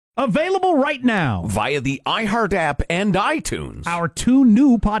Available right now via the iHeart app and iTunes. Our 2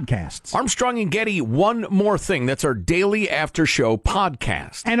 new podcasts. Armstrong and Getty, One More Thing. That's our daily after show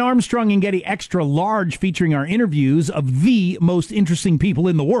podcast. And Armstrong and Getty Extra Large, featuring our interviews of the most interesting people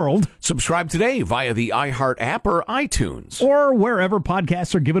in the world. Subscribe today via the iHeart app or iTunes. Or wherever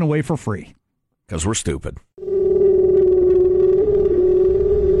podcasts are given away for free. Because we're stupid.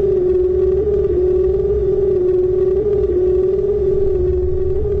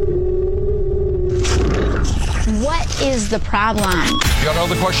 What is the problem? You got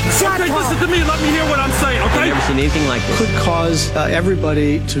other questions? Okay, listen to me. Let me hear what I'm saying, okay? I've never seen anything like this. Could cause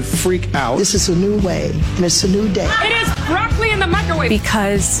everybody to freak out. This is a new way, and it's a new day. It is broccoli in the microwave.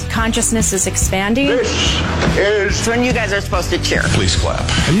 Because consciousness is expanding. This is when you guys are supposed to cheer. Please clap.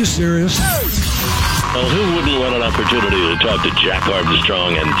 Are you serious? Well, who wouldn't want an opportunity to talk to Jack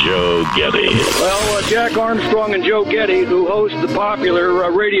Armstrong and Joe Getty? Well, Jack Armstrong and Joe Getty, who host the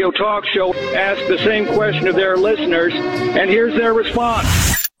popular radio talk show, ask the same question of their listeners, and here's their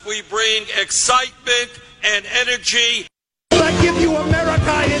response. We bring excitement and energy. I give you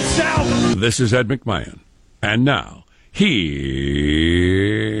America itself. This is Ed McMahon. And now, here's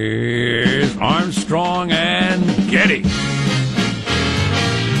Armstrong and Getty.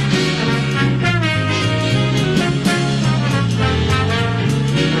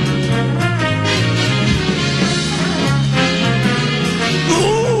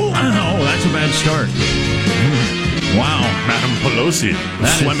 Start. Wow. Madam Pelosi,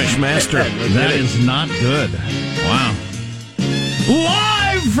 Flemish master. That is not good. Wow.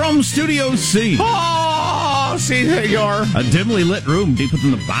 Live from Studio C. Oh, see, there you are. A dimly lit room deep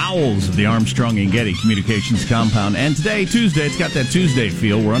within the bowels of the Armstrong and Getty Communications compound. And today, Tuesday, it's got that Tuesday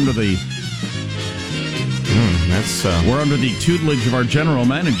feel. We're under the we're under the tutelage of our general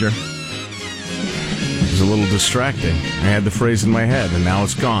manager. It was a little distracting. I had the phrase in my head, and now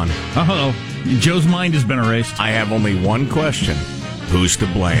it's gone. Oh, Joe's mind has been erased. I have only one question. Who's to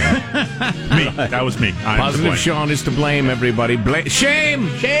blame? Me. That was me. I'm Positive Sean is to blame, everybody. Shame!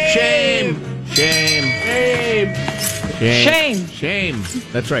 Shame! Shame! Shame! Shame! Shame!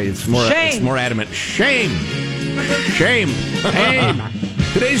 That's right. It's more adamant. Shame! Shame! Shame!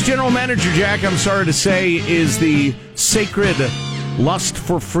 Today's general manager, Jack, I'm sorry to say, is the sacred lust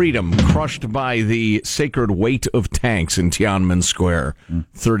for freedom, crushed by the sacred weight of tanks in Tiananmen Square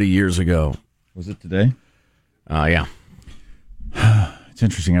 30 years ago. Was it today? Yeah. It's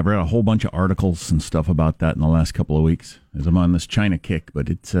interesting. I've read a whole bunch of articles and stuff about that in the last couple of weeks as I'm on this China kick, but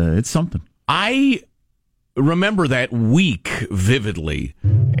it's something. I remember that week vividly,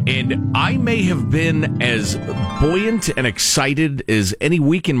 and I may have been as buoyant and excited as any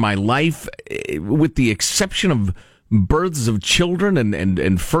week in my life, with the exception of births of children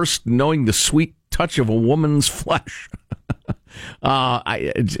and first knowing the sweet touch of a woman's flesh.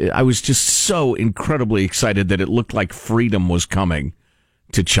 I was just so incredibly excited that it looked like freedom was coming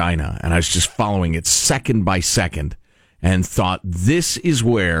to China, and I was just following it second by second and thought, this is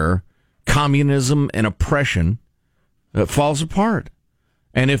where communism and oppression falls apart.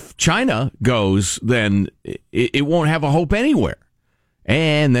 And if China goes, then it won't have a hope anywhere.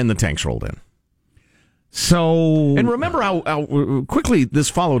 And then the tanks rolled in. So, and remember how quickly this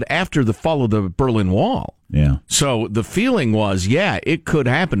followed after the fall of the Berlin Wall. Yeah. So the feeling was, yeah, it could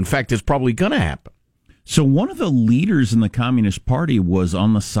happen. In fact, it's probably going to happen. So one of the leaders in the Communist Party was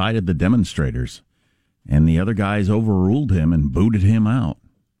on the side of the demonstrators, and the other guys overruled him and booted him out.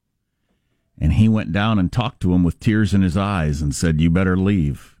 And he went down and talked to him with tears in his eyes and said, "You better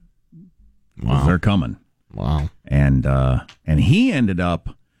leave. Wow. They're coming." Wow. And he ended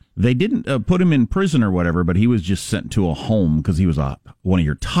up. They didn't put him in prison or whatever, but he was just sent to a home because he was one of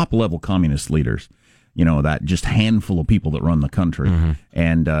your top-level communist leaders. You know, that just handful of people that run the country. Mm-hmm.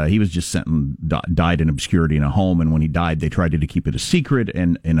 And he was just sent and died in obscurity in a home. And when he died, they tried to keep it a secret.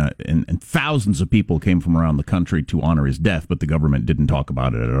 And thousands of people came from around the country to honor his death, but the government didn't talk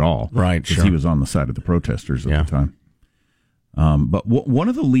about it at all. Right, because he was on the side of the protesters at the time. But one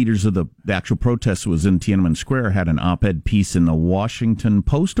of the leaders of the actual protests was in Tiananmen Square, had an op-ed piece in the Washington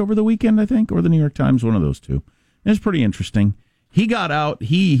Post over the weekend, I think, or the New York Times, one of those two. It was pretty interesting. He got out,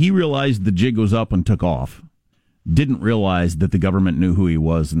 he realized the jig was up and took off. Didn't realize that the government knew who he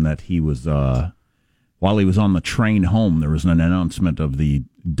was and that he was, while he was on the train home, there was an announcement of the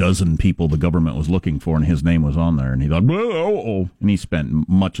dozen people the government was looking for, and his name was on there. And he thought, whoa. And he spent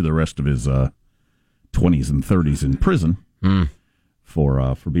much of the rest of his 20s and 30s in prison.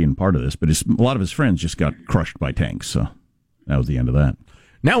 For being part of this, but a lot of his friends just got crushed by tanks, so that was the end of that.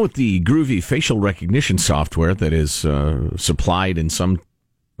 Now with the groovy facial recognition software that is supplied in some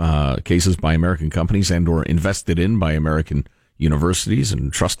cases by American companies and or invested in by American universities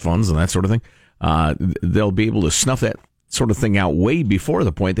and trust funds and that sort of thing, they'll be able to snuff that sort of thing out way before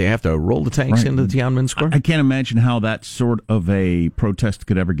the point they have to roll the tanks into the Tiananmen Square. I can't imagine how that sort of a protest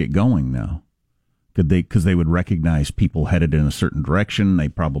could ever get going now. Because they would recognize people headed in a certain direction. They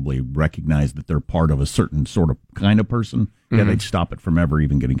probably recognize that they're part of a certain sort of kind of person. Mm-hmm. Yeah, they'd stop it from ever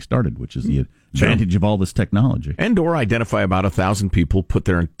even getting started, which is the advantage of all this technology. And or identify about 1,000 people, put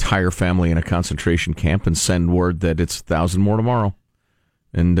their entire family in a concentration camp, and send word that it's 1,000 more tomorrow.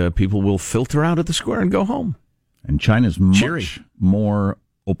 And people will filter out at the square and go home. And China's much more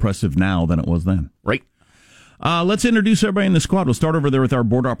oppressive now than it was then. Right. Let's introduce everybody in the squad. We'll start over there with our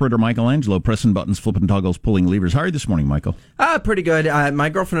board operator, Michelangelo, pressing buttons, flipping toggles, pulling levers. How are you this morning, Michael? Pretty good. My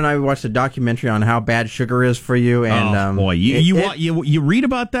girlfriend and I watched a documentary on how bad sugar is for you. And boy, you read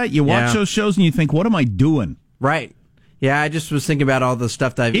about that, you watch those shows, and you think, what am I doing? Right. Yeah, I just was thinking about all the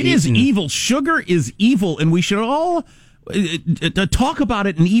stuff that I've eaten. It is evil. Sugar is evil, and we should all talk about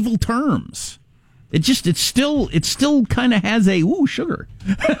it in evil terms. It still kind of has a sugar.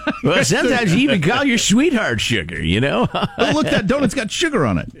 Well, sometimes you even call your sweetheart sugar, you know. Oh, look, that donut's got sugar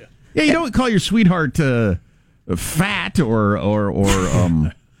on it. Yeah, you don't call your sweetheart fat or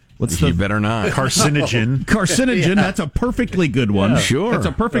you better not carcinogen. Carcinogen. That's a perfectly good one. Sure, that's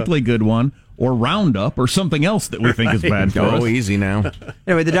a perfectly good one. Or Roundup, or something else that we think is bad for us. Oh, easy now.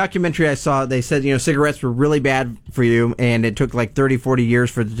 Anyway, the documentary I saw, they said, cigarettes were really bad for you, and it took like 30, 40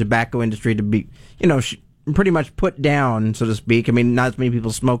 years for the tobacco industry to be, pretty much put down, so to speak. I mean, not as many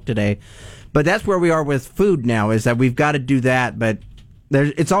people smoke today. But that's where we are with food now, is that we've got to do that, but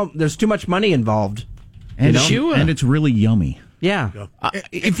there's too much money involved. And it's really yummy. Yeah.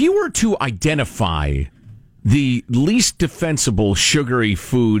 If you were to identify the least defensible sugary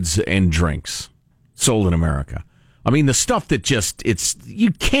foods and drinks sold in America, I mean, the stuff that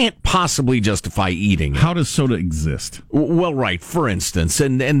you can't possibly justify eating. How does soda exist? Well, right, for instance,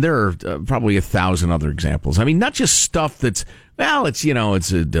 and there are probably 1,000 other examples. I mean, not just stuff that's, it's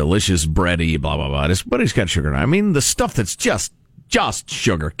a delicious bready, blah, blah, blah, but it's got sugar in it. I mean, the stuff that's just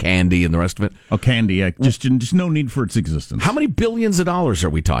sugar, candy, and the rest of it. Oh, candy, yeah. Just no need for its existence. How many billions of dollars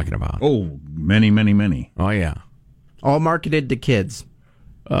are we talking about? Oh, many, many, many. Oh, yeah. All marketed to kids.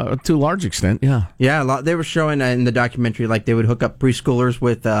 To a large extent, yeah. Yeah, a lot. They were showing in the documentary, like they would hook up preschoolers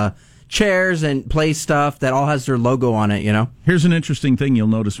with chairs and play stuff that all has their logo on it, Here's an interesting thing you'll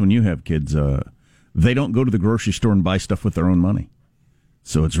notice when you have kids. They don't go to the grocery store and buy stuff with their own money.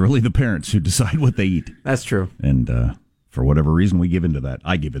 So it's really the parents who decide what they eat. That's true. And for whatever reason, we give into that.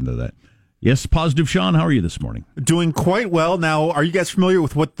 I give into that. Yes, Positive Sean, how are you this morning? Doing quite well. Now, are you guys familiar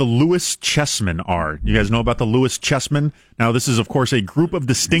with what the Lewis Chessmen are? You guys know about the Lewis Chessmen? Now, this is, of course, a group of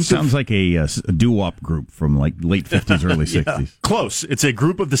distinctive... Sounds like a doo-wop group from like late 50s, early 60s. Close. It's a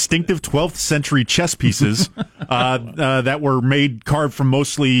group of distinctive 12th century chess pieces that were carved from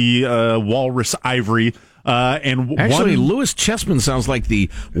mostly walrus ivory. Actually, Lewis Chessman sounds like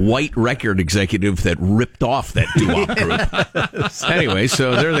the white record executive that ripped off that doo-wop group. Anyway,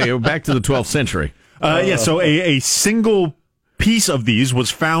 so there they go, back to the 12th century. So a single piece of these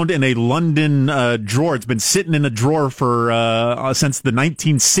was found in a London drawer. It's been sitting in a drawer for since the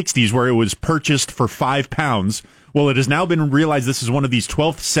 1960s, where it was purchased for £5. Well, it has now been realized this is one of these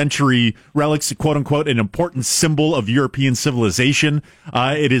 12th century relics, quote unquote, an important symbol of European civilization.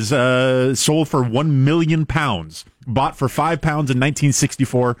 It is sold for £1 million, bought for £5 in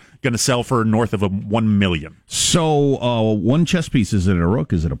 1964, going to sell for north of $1 million. So, one chess piece, is it a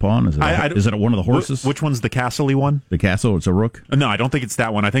rook? Is it a pawn? Is it one of the horses? Which one's the castle-y one? The castle, it's a rook? No, I don't think it's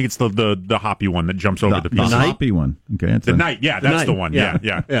that one. I think it's the hoppy one that jumps over the piece. The hoppy one. Okay. The knight, yeah, that's the one. Yeah.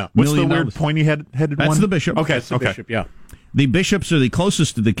 What's the weird pointy-headed one? That's the bishop. Okay. Bishop, yeah. The bishops are the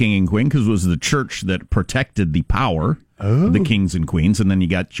closest to the king and queen because it was the church that protected the power of the kings and queens. And then you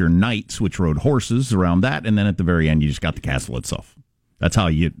got your knights, which rode horses around that. And then at the very end, you just got the castle itself. That's how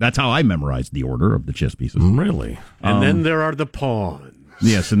I memorized the order of the chess pieces. Really? And then there are the pawns.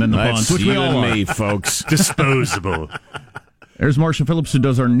 Yes, and then the pawns, which we all are. Folks. Disposable. There's Marshall Phillips, who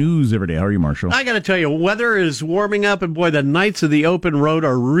does our news every day. How are you, Marshall? I got to tell you, weather is warming up, and boy, the Knights of the Open Road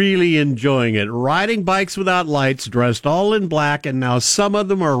are really enjoying it. Riding bikes without lights, dressed all in black, and now some of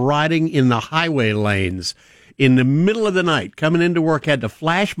them are riding in the highway lanes. In the middle of the night, coming into work, had to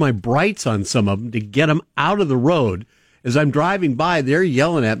flash my brights on some of them to get them out of the road. As I'm driving by, they're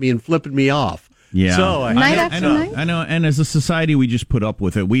yelling at me and flipping me off. Yeah, so I know. And as a society, we just put up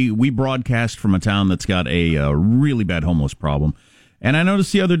with it. We broadcast from a town that's got a really bad homeless problem. And I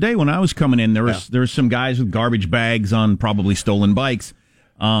noticed the other day when I was coming in, there was some guys with garbage bags on probably stolen bikes.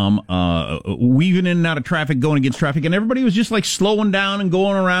 weaving in and out of traffic, going against traffic, and everybody was just like slowing down and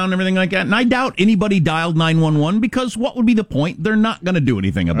going around and everything like that. And I doubt anybody dialed 911 because what would be the point? They're not going to do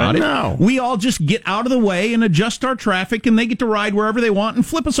anything about it. No. We all just get out of the way and adjust our traffic, and they get to ride wherever they want and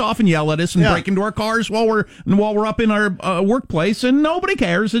flip us off and yell at us and break into our cars while we're up in our workplace, and nobody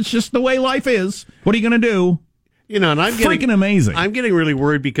cares. It's just the way life is. What are you going to do? You know, and freaking amazing. I'm getting really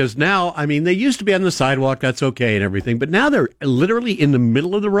worried because now, I mean, they used to be on the sidewalk, that's okay and everything, but now they're literally in the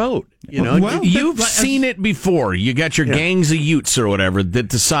middle of the road. You know, well, you've seen it before. You got your gangs of Utes or whatever that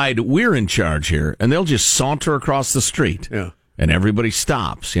decide we're in charge here, and they'll just saunter across the street. Yeah. And everybody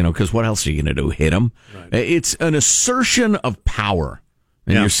stops, because what else are you going to do? Hit them? Right. It's an assertion of power.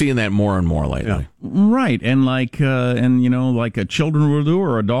 And you're seeing that more and more lately. Yeah. Right. And like a children will do,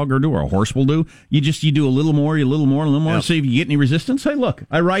 or a dog will do, or a horse will do. You do a little more, Yep. See if you get any resistance. Hey, look,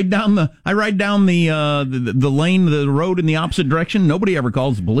 I ride down the lane, the road in the opposite direction. Nobody ever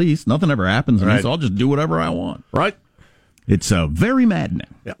calls the police. Nothing ever happens. Right. So I'll just do whatever I want. Right. It's very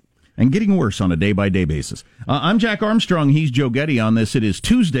maddening. Yeah. And getting worse on a day-by-day basis. I'm Jack Armstrong. He's Joe Getty on this. It is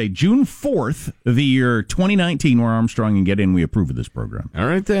Tuesday, June 4th, the year 2019. We're Armstrong and Getty, and we approve of this program. All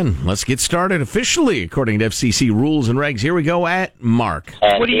right, then. Let's get started officially, according to FCC rules and regs. Here we go at Mark.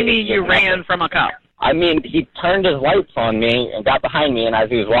 What do you mean you ran from a cop? I mean, he turned his lights on me and got behind me, and as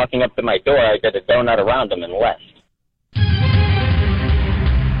he was walking up to my door, I did a donut around him and left.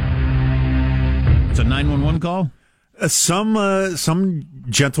 It's a 911 call? Some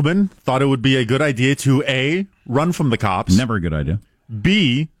gentleman thought it would be a good idea to A, run from the cops. Never a good idea.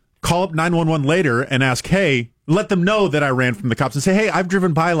 B, call up 911 later and ask, hey, let them know that I ran from the cops and say, hey, I've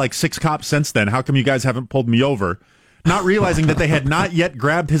driven by like 6 cops since then. How come you guys haven't pulled me over? Not realizing that they had not yet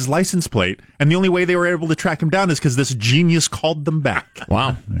grabbed his license plate, and the only way they were able to track him down is because this genius called them back.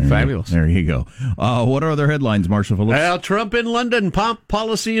 Wow. Fabulous. There you go. What are other headlines, Marshall Phillips? Well, Trump in London,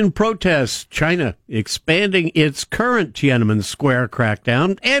 policy and protests. China expanding its current Tiananmen Square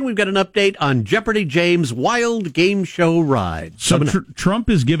crackdown. And we've got an update on Jeopardy James' wild game show ride. So Trump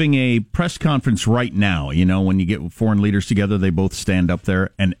is giving a press conference right now. When you get foreign leaders together, they both stand up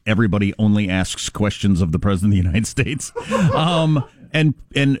there, and everybody only asks questions of the President of the United States.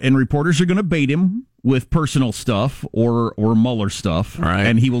 And reporters are going to bait him with personal stuff or Mueller stuff, right.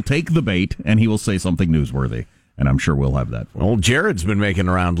 And he will take the bait and he will say something newsworthy, and I'm sure we'll have that. Well, Jared's been making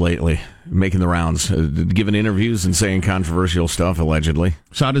the rounds, giving interviews and saying controversial stuff, allegedly.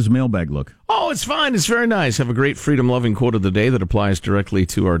 So how does mailbag look? Oh, it's fine. It's very nice. Have a great freedom-loving quote of the day that applies directly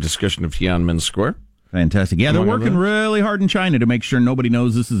to our discussion of Tiananmen Square. Fantastic. Yeah, they're working really hard in China to make sure nobody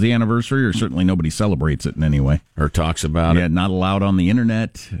knows this is the anniversary, or certainly nobody celebrates it in any way. Or talks about it. Yeah, not allowed on the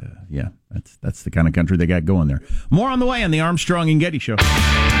internet. That's the kind of country they got going there. More on the way on the Armstrong and Getty Show.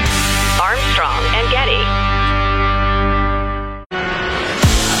 Armstrong and Getty.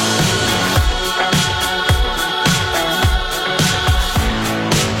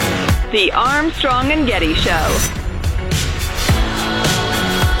 The Armstrong and Getty Show.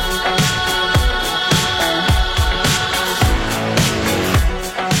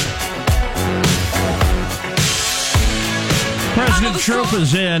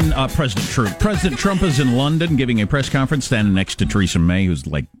 President Trump is in London giving a press conference, standing next to Theresa May, who's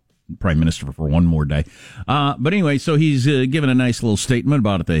like prime minister for one more day. But anyway, so he's given a nice little statement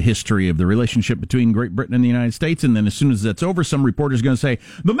about the history of the relationship between Great Britain and the United States. And then as soon as that's over, some reporter's going to say,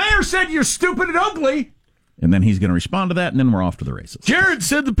 the mayor said you're stupid and ugly. And then he's going to respond to that, and then we're off to the races. Jared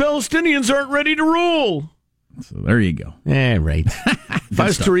said the Palestinians aren't ready to rule. So there you go. Yeah, right. If I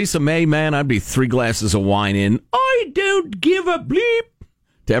was Theresa May, man, I'd be 3 glasses of wine in. I don't give a bleep.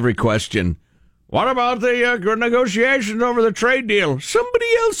 To every question. What about the negotiations over the trade deal? Somebody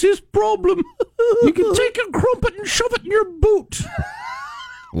else's problem. You can take a crumpet and shove it in your boot.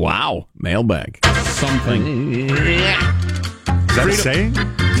 Wow. Mailbag. Something. Is that a saying?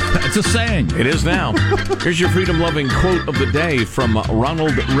 It's a saying. It is now. Here's your freedom-loving quote of the day from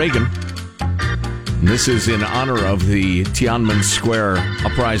Ronald Reagan. This is in honor of the Tiananmen Square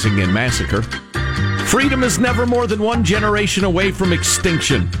uprising and massacre. Freedom is never more than one generation away from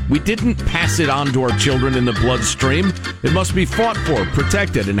extinction. We didn't pass it on to our children in the bloodstream. It must be fought for,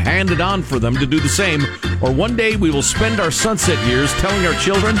 protected, and handed on for them to do the same, or one day we will spend our sunset years telling our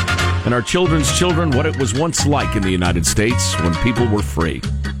children and our children's children what it was once like in the United States when people were free.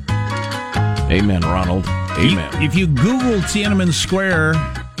 Amen, Ronald. Amen. If you Google Tiananmen Square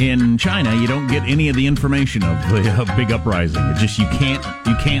in China, you don't get any of the information of the big uprising. It just you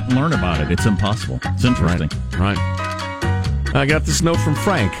can't learn about it. It's impossible. It's interesting. Right. I got this note from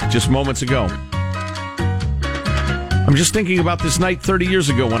Frank just moments ago. I'm just thinking about this night 30 years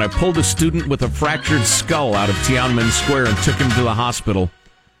ago when I pulled a student with a fractured skull out of Tiananmen Square and took him to the hospital.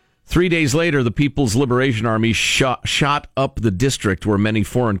 3 days later, the People's Liberation Army shot up the district where many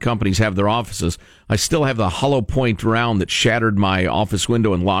foreign companies have their offices. I still have the hollow point round that shattered my office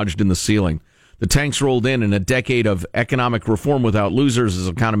window and lodged in the ceiling. The tanks rolled in, and a decade of economic reform without losers, as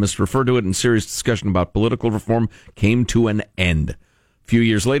economists refer to it, and serious discussion about political reform came to an end. A few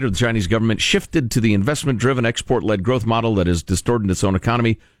years later, the Chinese government shifted to the investment-driven, export-led growth model that has distorted its own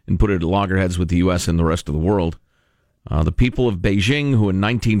economy and put it at loggerheads with the U.S. and the rest of the world. The people of Beijing, who in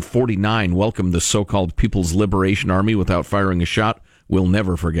 1949 welcomed the so-called People's Liberation Army without firing a shot, will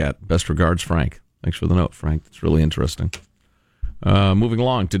never forget. Best regards, Frank. Thanks for the note, Frank. It's really interesting. Moving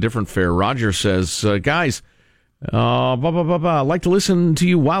along to different fare. Roger says, guys, I'd like to listen to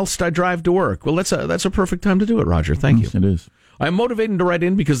you whilst I drive to work. Well, that's a perfect time to do it, Roger. Thank you. It is. I'm motivated to write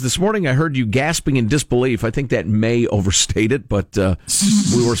in because this morning I heard you gasping in disbelief. I think that may overstate it, but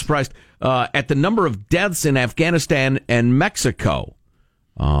we were surprised at the number of deaths in Afghanistan and Mexico,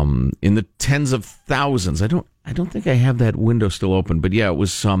 in the tens of thousands. I don't think I have that window still open, but yeah, it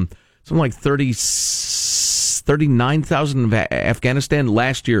was something like 39,000 in Afghanistan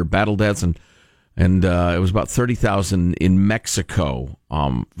last year, battle deaths, and it was about 30,000 in Mexico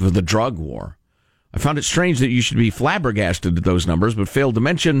for the drug war. I found it strange that you should be flabbergasted at those numbers, but failed to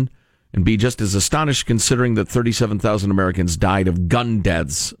mention and be just as astonished considering that 37,000 Americans died of gun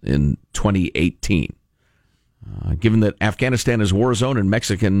deaths in 2018. Given that Afghanistan is a war zone and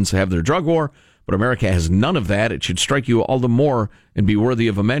Mexicans have their drug war, but America has none of that, it should strike you all the more and be worthy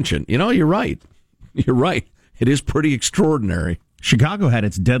of a mention. You know, you're right. You're right. It is pretty extraordinary. Chicago had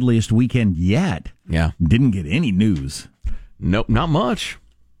its deadliest weekend yet. Yeah. Didn't get any news. Nope, not much.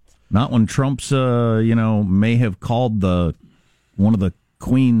 Not when Trump's, may have called one of the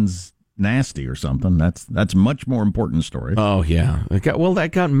queens nasty or something. That's much more important story. Oh, yeah.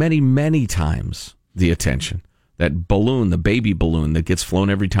 That got many, many times the attention. That balloon, the baby balloon that gets flown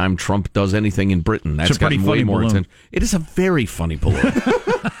every time Trump does anything in Britain. That's gotten way more attention. It is a very funny balloon.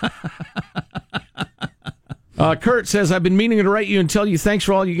 Kurt says, I've been meaning to write you and tell you thanks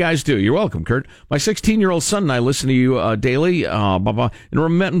for all you guys do. You're welcome, Kurt. My 16-year-old son and I listen to you daily. And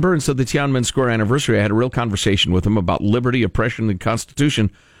Remetton Burns said the Tiananmen Square anniversary, I had a real conversation with him about liberty, oppression, and the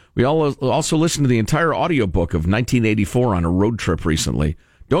Constitution. We also listened to the entire audiobook of 1984 on a road trip recently.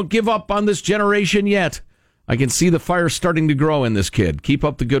 Don't give up on this generation yet. I can see the fire starting to grow in this kid. Keep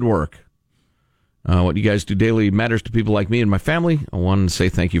up the good work. What you guys do daily matters to people like me and my family. I want to say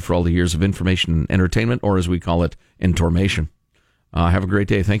thank you for all the years of information and entertainment, or as we call it, information. Have a great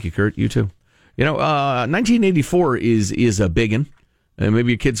day. Thank you, Kurt. You too. 1984 is a biggin.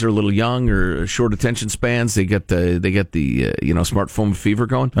 Maybe your kids are a little young or short attention spans. They get the smartphone fever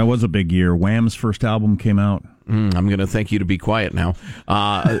going. That was a big year. Wham's first album came out. I'm going to thank you to be quiet now.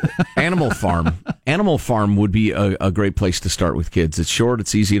 Animal Farm. Animal Farm would be a great place to start with kids. It's short,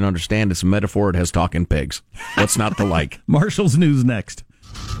 it's easy to understand, it's a metaphor, it has talking pigs. What's not to like? Marshall's News next.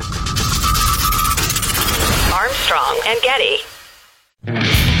 Armstrong and Getty.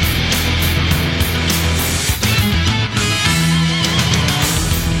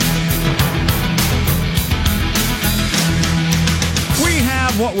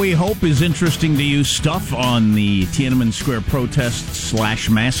 What we hope is interesting to you stuff on the Tiananmen Square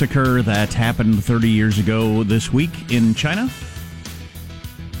protest/massacre that happened 30 years ago this week in China.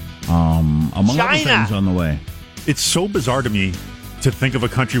 Among other things on the way. It's so bizarre to me to think of a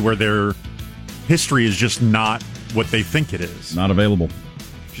country where their history is just not what they think it is. Not available.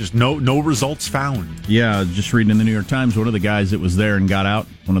 Just no results found. Yeah, just reading in the New York Times, one of the guys that was there and got out,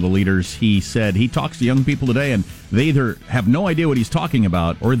 one of the leaders, he said he talks to young people today and they either have no idea what he's talking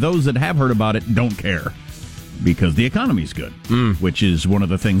about or those that have heard about it don't care because the economy's good, which is one of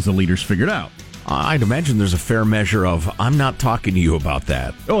the things the leaders figured out. I'd imagine there's a fair measure of, I'm not talking to you about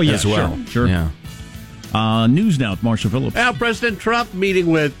that. Oh, yeah, as well. Sure. Yeah. News now with Marshall Phillips. Now, President Trump meeting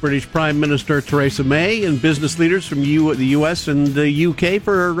with British Prime Minister Theresa May and business leaders from the U.S. and the UK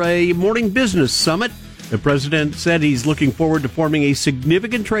for a morning business summit. The president said he's looking forward to forming a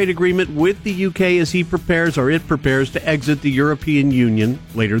significant trade agreement with the UK as it prepares to exit the European Union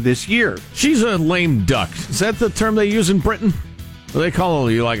later this year. She's a lame duck. Is that the term they use in Britain? Well, they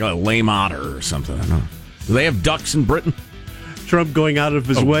call you like a lame otter or something. I don't know. Do they have ducks in Britain? Trump going out of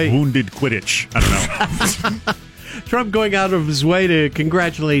his way. Wounded Quidditch. I don't know. Trump going out of his way to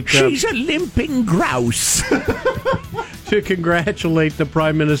congratulate. She's a limping grouse. To congratulate the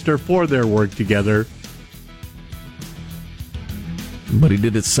Prime Minister for their work together. But he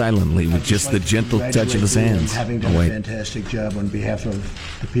did it silently with just the gentle touch of his hands. Having done a fantastic job on behalf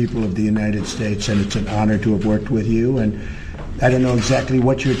of the people of the United States, and it's an honor to have worked with you. And I don't know exactly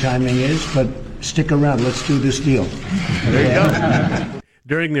what your timing is, but stick around. Let's do this deal. There you go.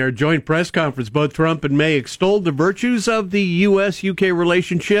 During their joint press conference, both Trump and May extolled the virtues of the U.S.-UK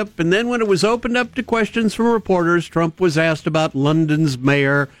relationship, and then when it was opened up to questions from reporters, Trump was asked about London's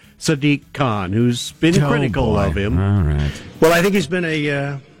mayor, Sadiq Khan, who's been critical of him. All right. Well, I think he's been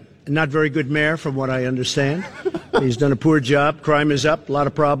a not very good mayor, from what I understand. He's done a poor job. Crime is up, a lot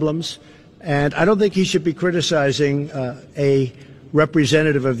of problems. And I don't think he should be criticizing a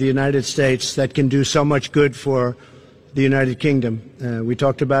representative of the United States that can do so much good for the United Kingdom. We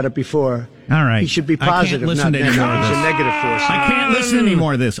talked about it before. All right. He should be positive, not negative. He's a negative force. I can't listen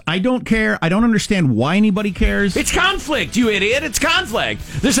anymore to this. I don't care. I don't understand why anybody cares. It's conflict, you idiot. It's conflict.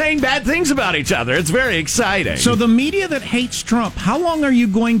 They're saying bad things about each other. It's very exciting. So the media that hates Trump, how long are you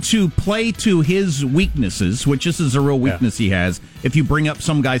going to play to his weaknesses, which this is a real weakness he has? If you bring up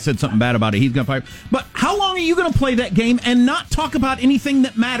some guy said something bad about it, he's going to fire. But how long are you going to play that game and not talk about anything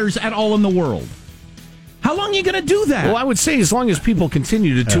that matters at all in the world? How long are you going to do that? Well, I would say as long as people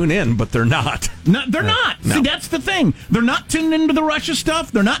continue to tune in, but they're not. No, they're not. No. See, that's the thing. They're not tuning into the Russia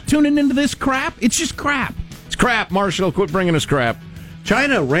stuff. They're not tuning into this crap. It's just crap. It's crap, Marshall. Quit bringing us crap.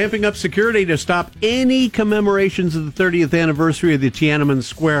 China ramping up security to stop any commemorations of the 30th anniversary of the Tiananmen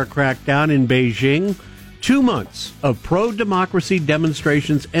Square crackdown in Beijing. 2 months of pro-democracy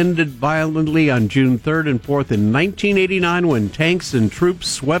demonstrations ended violently on June 3rd and 4th in 1989 when tanks and troops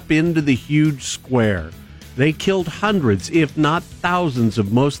swept into the huge square. They killed hundreds, if not thousands,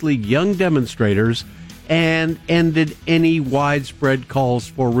 of mostly young demonstrators and ended any widespread calls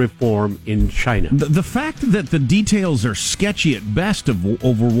for reform in China. The fact that the details are sketchy at best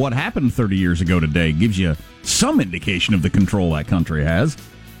over what happened 30 years ago today gives you some indication of the control that country has.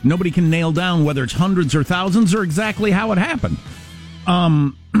 Nobody can nail down whether it's hundreds or thousands or exactly how it happened.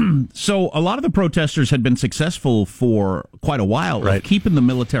 So a lot of the protesters had been successful for quite a while of keeping the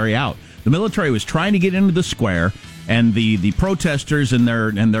military out. The military was trying to get into the square, and the protesters and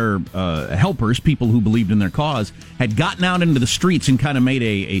their helpers, people who believed in their cause, had gotten out into the streets and kind of made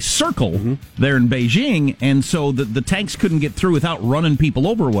a circle there in Beijing, and so the tanks couldn't get through without running people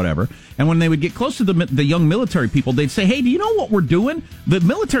over or whatever. And when they would get close to the young military people, they'd say, "Hey, do you know what we're doing?" The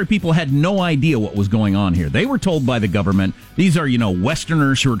military people had no idea what was going on here. They were told by the government, "These are,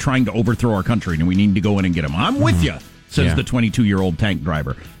 Westerners who are trying to overthrow our country, and we need to go in and get them." "I'm with you," says the 22-year-old tank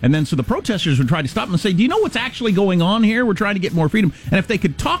driver. And then so the protesters would try to stop them and say, "Do you know what's actually going on here? We're trying to get more freedom." And if they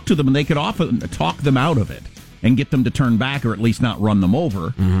could talk to them, and they could often talk them out of it and get them to turn back or at least not run them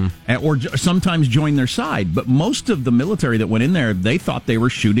over, or sometimes join their side. But most of the military that went in there, they thought they were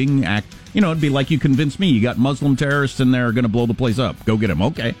shooting it'd be like you convinced me, you got Muslim terrorists in there going to blow the place up. Go get them.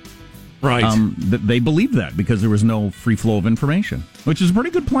 Okay. Right. They believed that because there was no free flow of information, which is a pretty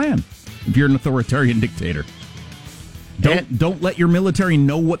good plan if you're an authoritarian dictator. Don't let your military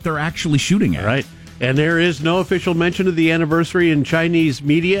know what they're actually shooting at. Right. And there is no official mention of the anniversary in Chinese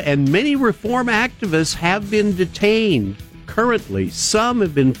media, and many reform activists have been detained. Currently, some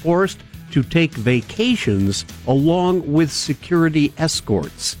have been forced to take vacations along with security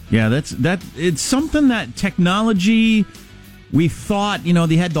escorts. Yeah, it's something that technology. We thought,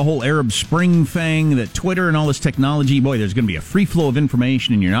 they had the whole Arab Spring thing, that Twitter and all this technology, boy, there's going to be a free flow of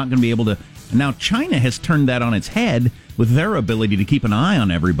information and you're not going to be able to. And now China has turned that on its head with their ability to keep an eye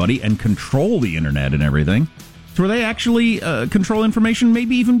on everybody and control the internet and everything. So where they actually control information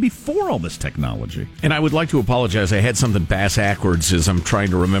maybe even before all this technology. And I would like to apologize. I had something backwards as I'm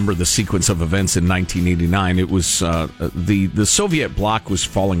trying to remember the sequence of events in 1989. It was the Soviet bloc was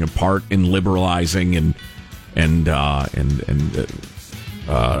falling apart and liberalizing, and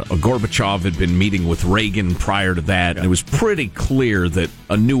Gorbachev had been meeting with Reagan prior to that, and it was pretty clear that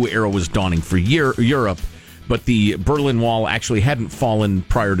a new era was dawning for Europe. But the Berlin Wall actually hadn't fallen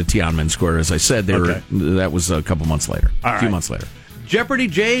prior to Tiananmen Square, as I said. That was a couple months later, a few months later. Jeopardy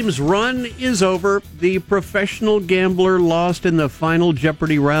James' run is over. The professional gambler lost in the final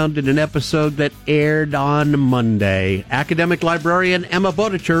Jeopardy round in an episode that aired on Monday. Academic librarian Emma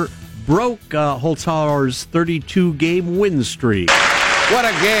Bodicher broke Holzhauer's 32-game win streak. What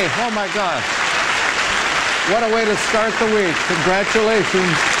a game. Oh, my gosh. What a way to start the week.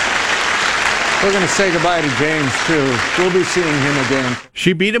 Congratulations. We're going to say goodbye to James, too. We'll be seeing him again.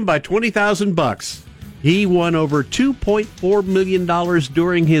 She beat him by $20,000. He won over $2.4 million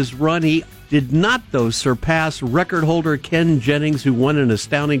during his run. He did not, though, surpass record holder Ken Jennings, who won an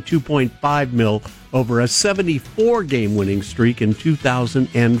astounding $2.5 million over a 74-game winning streak in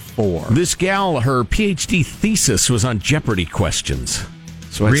 2004. This gal, her PhD thesis was on Jeopardy questions.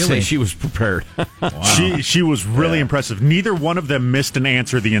 So I'd say she was prepared. Wow. She was really impressive. Neither one of them missed an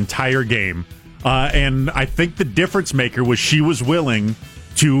answer the entire game. And I think the difference maker was she was willing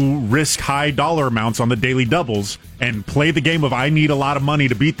to risk high dollar amounts on the daily doubles and play the game of I need a lot of money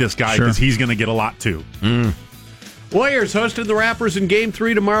to beat this guy because he's going to get a lot too. Warriors hosted the Raptors in Game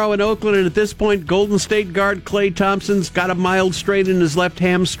 3 tomorrow in Oakland, and at this point, Golden State guard Klay Thompson's got a mild strain in his left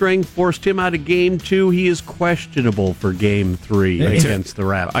hamstring, forced him out of Game 2. He is questionable for Game 3 against the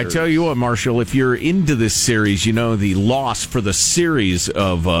Raptors. I tell you what, Marshall, if you're into this series, you know the loss for the series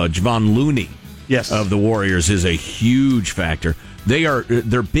of Javon Looney of the Warriors is a huge factor.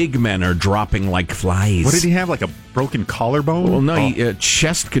 Their big men are dropping like flies. What did he have, like a broken collarbone? Well, no,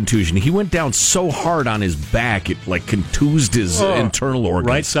 chest contusion. He went down so hard on his back, it like contused his internal organs.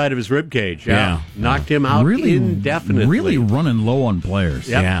 Right side of his rib cage, knocked him out indefinitely. Really running low on players.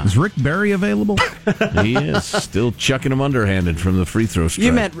 Yep. Yeah. Is Rick Barry available? He is. Still chucking him underhanded from the free throw stripe.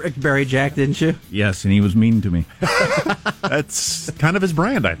 You met Rick Barry, Jack, didn't you? Yes, and he was mean to me. That's kind of his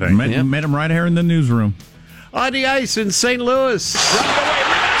brand, I think. Met him right here in the newsroom. On the ice in St. Louis. It is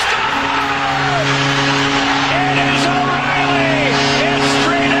O'Reilly. It's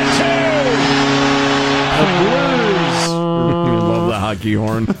 3-2. Love the hockey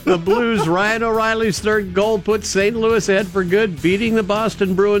horn. The Blues, Ryan O'Reilly's third goal put St. Louis ahead for good, beating the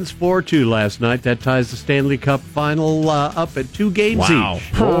Boston Bruins 4-2 last night. That ties the Stanley Cup final up at 2 games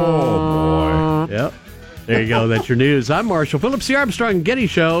each. Oh, boy. Yep. There you go. That's your news. I'm Marshall Phillips, the Armstrong and Getty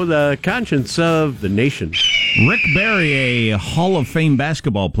Show, the conscience of the nation. Rick Barry, a Hall of Fame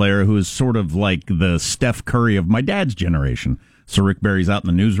basketball player who is sort of like the Steph Curry of my dad's generation. So Rick Barry's out in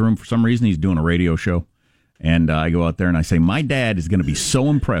the newsroom. For some reason, he's doing a radio show. And I go out there and I say, my dad is going to be so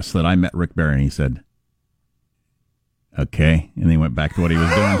impressed that I met Rick Barry. And he said, okay. And then he went back to what he was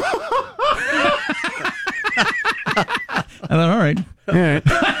doing. I thought, all right.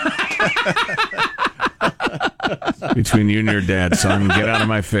 Between you and your dad, son, get out of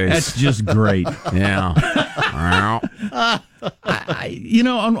my face. That's just great. Yeah.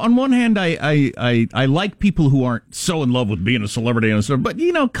 On one hand, I like people who aren't so in love with being a celebrity and stuff, but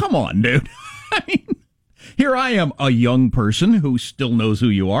come on, dude. I mean, here I am, a young person who still knows who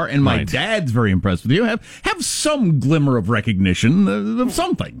you are, and my dad's very impressed with you. Have some glimmer of recognition of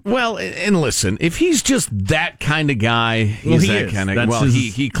something. Well, and listen, if he's just that kind of guy, he's that kind of. Well,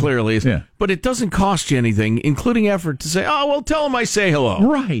 he clearly is. Yeah. But it doesn't cost you anything, including effort, to say, "Oh, well, tell him I say hello."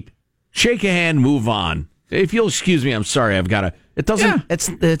 Right. Shake a hand, move on. If you'll excuse me, I'm sorry. I've got to. It doesn't. Yeah.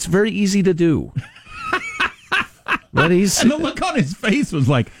 It's very easy to do. But and the look on his face was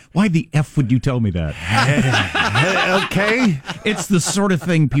like, why the F would you tell me that? Okay. It's the sort of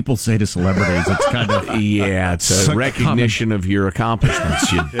thing people say to celebrities. It's kind of... Yeah, it's a recognition of your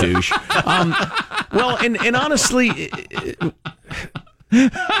accomplishments, you douche. Well, and honestly...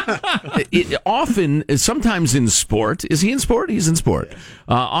 sometimes in sport, is he in sport? He's in sport.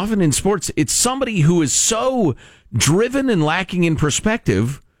 Often in sports, it's somebody who is so driven and lacking in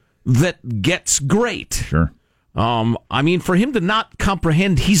perspective that gets great. Sure. I mean, for him to not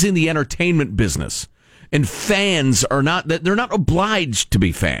comprehend he's in the entertainment business, and fans are not, they're not obliged to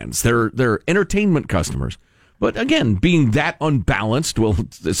be fans. They're entertainment customers. But again, being that unbalanced will,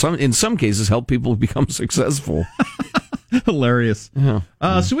 in some cases, help people become successful. Hilarious. Yeah.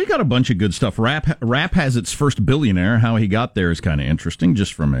 So we got a bunch of good stuff. Rap has its first billionaire. How he got there is kind of interesting,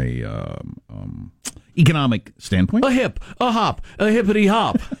 just from a economic standpoint. A hip, a hop, a hippity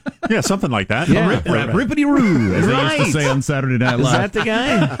hop. Yeah, something like that. Yeah. Rippity roo, as they used to say on Saturday Night Live. Is that the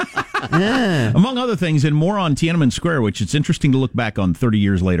guy? Yeah. Among other things, and more on Tiananmen Square, which it's interesting to look back on 30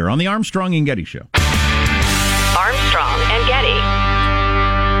 years later, on the Armstrong and Getty Show. Armstrong and Getty.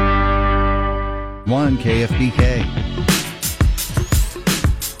 1 KFBK.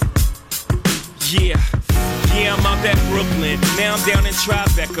 Yeah, I'm out at Brooklyn. Now I'm down in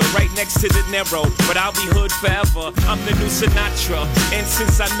Tribeca, right next to De Niro. But I'll be hood forever. I'm the new Sinatra. And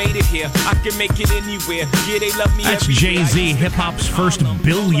since I made it here, I can make it anywhere. Yeah, they love me. That's Jay-Z, hip-hop's first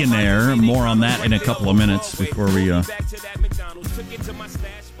billionaire. More on that in a couple of minutes before we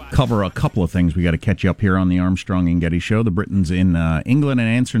cover a couple of things. We got to catch you up here on the Armstrong and Getty Show. The Britons in England, and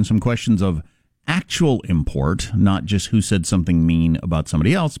answering some questions of actual import, not just who said something mean about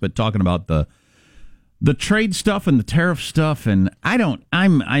somebody else, but talking about the trade stuff and the tariff stuff, and I'm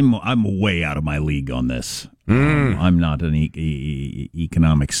way out of my league on this. I'm not an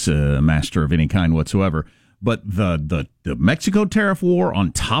economics master of any kind whatsoever. But the Mexico tariff war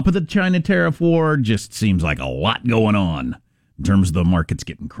on top of the China tariff war just seems like a lot going on in terms of the markets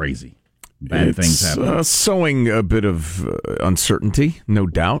getting crazy. Bad things happen. Sowing a bit of uncertainty, no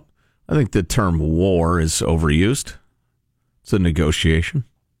doubt. I think the term war is overused. It's a negotiation.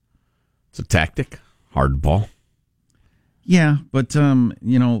 It's a tactic. Hardball. Yeah, but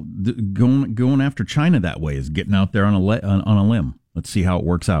going after China that way is getting out there on a limb. Let's see how it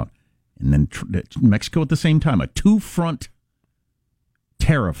works out. And then Mexico at the same time, a two-front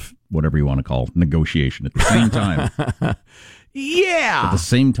tariff, whatever you want to call it, negotiation at the same time. Yeah. At the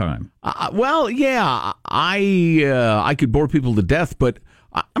same time. I could bore people to death, but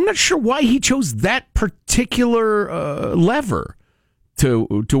I'm not sure why he chose that particular lever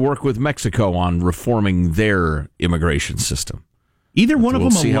to work with Mexico on reforming their immigration system. Either one of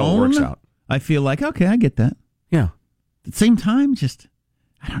them see alone, how it works out. I feel like, okay, I get that. Yeah. At the same time, just,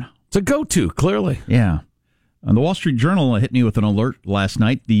 I don't know. It's a go-to, clearly. Yeah. The Wall Street Journal hit me with an alert last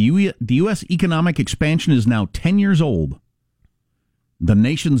night. The U.S. economic expansion is now 10 years old. The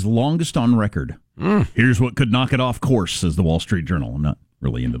nation's longest on record. Here's what could knock it off course, says the Wall Street Journal. I'm not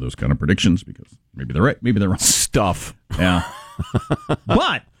really into those kind of predictions because maybe they're right, maybe they're wrong. Stuff. Yeah.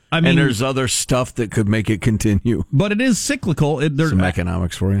 But, I mean... And there's other stuff that could make it continue. But it is cyclical. Some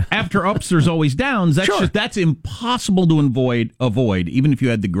economics for you. After ups, there's always downs. That's impossible to avoid, even if you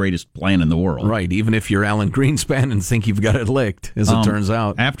had the greatest plan in the world. Right, even if you're Alan Greenspan and think you've got it licked, as it turns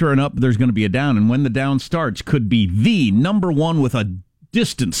out. After an up, there's going to be a down, and when the down starts, could be the number one with a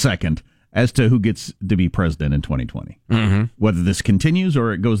distant second as to who gets to be president in 2020. Mm-hmm. Whether this continues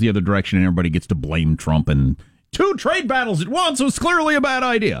or it goes the other direction and everybody gets to blame Trump and 2 trade battles at once was clearly a bad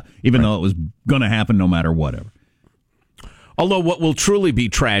idea, even though it was going to happen no matter whatever. Although what will truly be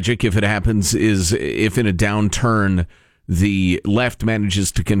tragic if it happens is if in a downturn the left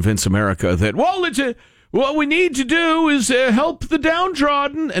manages to convince America that, what we need to do is help the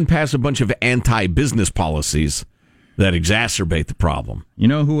downtrodden and pass a bunch of anti-business policies that exacerbate the problem. You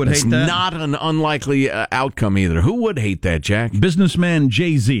know who would hate that? It's not an unlikely outcome either. Who would hate that, Jack? Businessman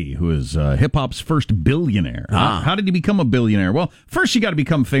Jay-Z, who is hip-hop's first billionaire. How did he become a billionaire? Well, first you got to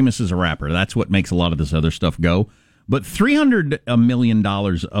become famous as a rapper. That's what makes a lot of this other stuff go. But $300 million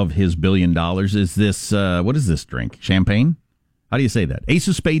of his $1 billion is this, what is this drink? Champagne? How do you say that? Ace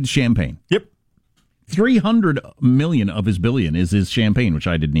of Spades champagne. Yep. 300 million of his $1 billion is his champagne, which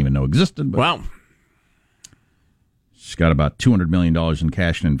I didn't even know existed. But wow. He's got about $200 million in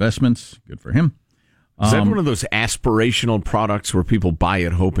cash and investments. Good for him. Is that one of those aspirational products where people buy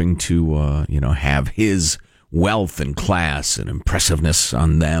it hoping to, have his wealth and class and impressiveness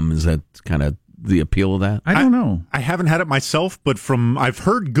on them? Is that kind of the appeal of that? I don't know. I haven't had it myself, but I've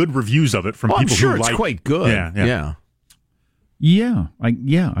heard good reviews of it from people I'm sure who it's like. Quite good. Yeah. I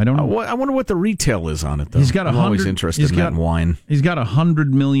don't know. I wonder what the retail is on it, though. He's got I'm always interested in that wine. He's got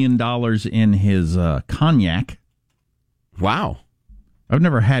 $100 million in his cognac. Wow. I've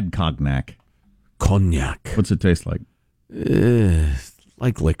never had cognac. Cognac. What's it taste like?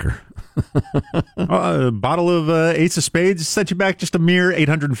 Like liquor. A bottle of Ace of Spades set you back just a mere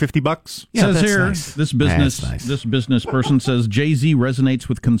 $850. Yeah, says that's here, nice. This business person says Jay-Z resonates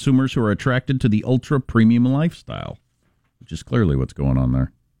with consumers who are attracted to the ultra premium lifestyle, which is clearly what's going on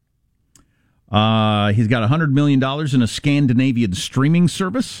there. He's got $100 million in a Scandinavian streaming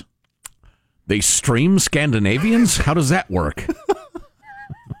service. They stream Scandinavians? How does that work?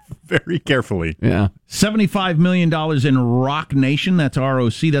 Very carefully. Yeah. $75 million in Rock Nation. That's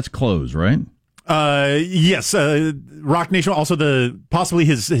ROC. That's clothes, right? Yes. Rock Nation. Also possibly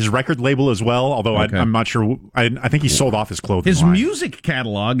his record label as well. Although okay. I'm not sure. I think he sold off his clothing. His line. music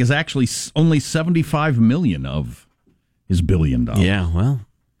catalog is actually only $75 million of his $1 billion. Yeah. Well,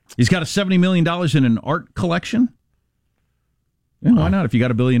 he's got $70 million in an art collection. Yeah, why not? If you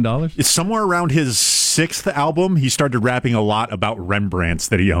got $1 billion, it's somewhere around his 6th album. He started rapping a lot about Rembrandts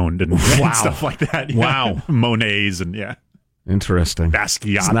that he owned and stuff like that. Wow, Monets and interesting.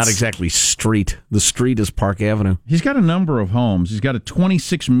 Basquiat's. It's not exactly street. The street is Park Avenue. He's got a number of homes. He's got a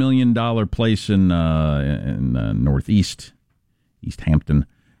 $26 million place in Northeast East Hampton.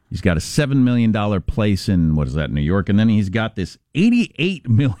 He's got a $7 million place in New York, and then he's got this $88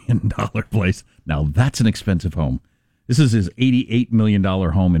 million place. Now that's an expensive home. This is his $88 million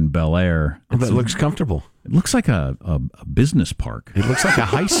home in Bel Air. It looks comfortable. It looks like a business park. It looks like a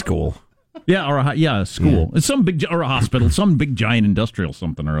high school. Yeah, a school. Yeah. It's some big or a hospital, some big giant industrial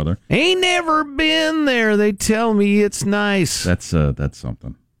something or other. Ain't never been there. They tell me it's nice. That's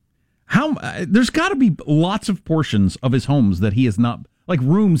something. There's got to be lots of portions of his homes that he has not, like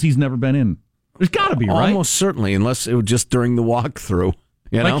rooms he's never been in. There's got to be, right? Almost certainly, unless it was just during the walkthrough.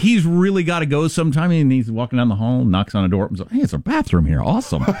 You know? Like he's really got to go sometime, and he's walking down the hall, knocks on a door, and says, "Hey, it's a bathroom here.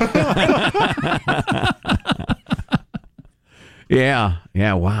 Awesome." Yeah.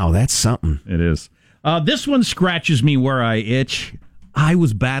 Wow, that's something. It is. This one scratches me where I itch. I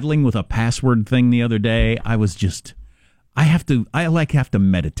was battling with a password thing the other day. I have to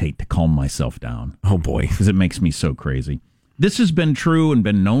meditate to calm myself down. Oh boy, because it makes me so crazy. This has been true and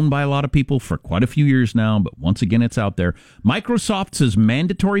been known by a lot of people for quite a few years now, but once again, it's out there. Microsoft says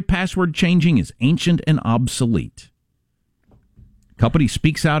mandatory password changing is ancient and obsolete. Company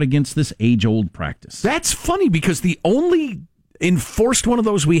speaks out against this age-old practice. That's funny because the only enforced one of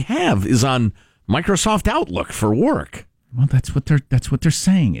those we have is on Microsoft Outlook for work. Well, that's what they're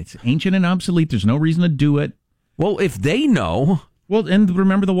saying. It's ancient and obsolete. There's no reason to do it. Well, if they know. Well, and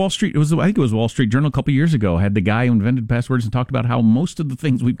remember the Wall Street. I think it was Wall Street Journal a couple years ago had the guy who invented passwords and talked about how most of the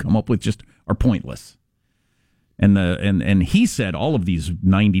things we've come up with just are pointless. And he said all of these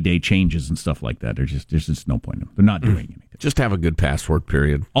 90-day changes and stuff like that, there's just no point in them. They're not doing anything. Just have a good password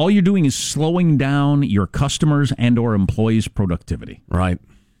period. All you're doing is slowing down your customers and or employees' productivity. Right.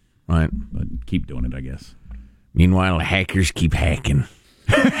 But keep doing it, I guess. Meanwhile, the hackers keep hacking.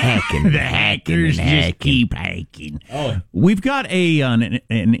 The hackers just keep hacking. Oh. We've got an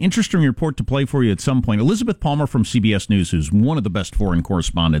interesting report to play for you at some point. Elizabeth Palmer from CBS News, who's one of the best foreign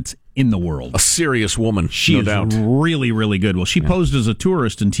correspondents in the world. A serious woman, she is doubt. Really, really good. Well, she posed as a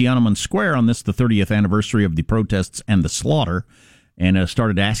tourist in Tiananmen Square on the 30th anniversary of the protests and the slaughter, and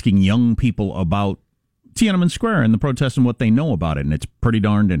started asking young people about Tiananmen Square and the protests and what they know about it, and it's pretty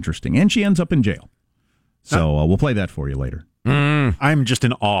darned interesting. And she ends up in jail. So we'll play that for you later. I'm just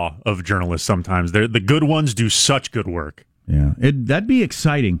in awe of journalists sometimes. The good ones do such good work. Yeah, that'd be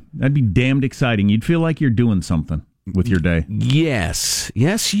exciting. That'd be damned exciting. You'd feel like you're doing something with your day. Yes,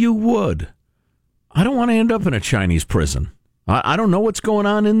 you would. I don't want to end up in a Chinese prison. I don't know what's going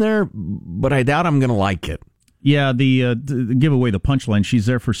on in there, but I doubt I'm going to like it. Yeah, the give away the punchline. She's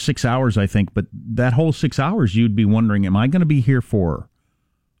there for 6 hours, I think, but that whole 6 hours, you'd be wondering, am I going to be here for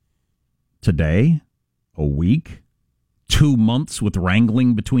today, a week, 2 months with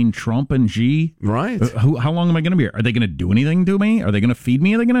wrangling between Trump and Xi? Right. How long am I going to be here? Are they going to do anything to me? Are they going to feed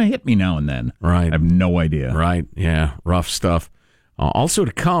me? Are they going to hit me now and then? Right. I have no idea. Right. Yeah. Rough stuff. Also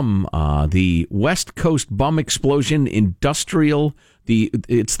to come, the West Coast bomb explosion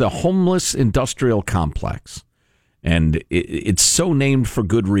it's the homeless industrial complex. And it's so named for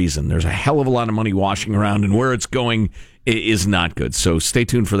good reason. There's a hell of a lot of money washing around, and where it's going is not good. So stay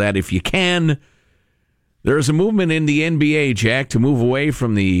tuned for that if you can. There's a movement in the NBA, Jack, to move away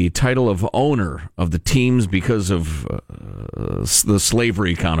from the title of owner of the teams because of the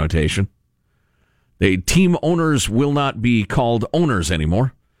slavery connotation. The team owners will not be called owners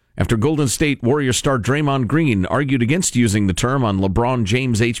anymore after Golden State Warrior star Draymond Green argued against using the term on LeBron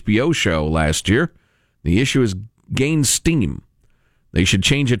James' HBO show last year. The issue has gained steam. They should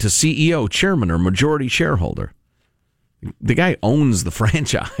change it to CEO, chairman, or majority shareholder. The guy owns the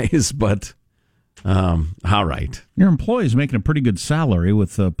franchise, but all right. Your employee is making a pretty good salary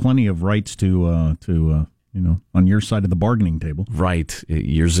with plenty of rights to on your side of the bargaining table. Right.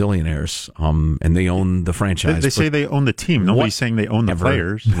 You're zillionaires, and they own the franchise. They say they own the team. Nobody's saying they own the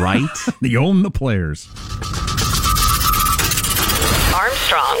players. Right? They own the players.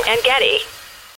 Armstrong and Getty.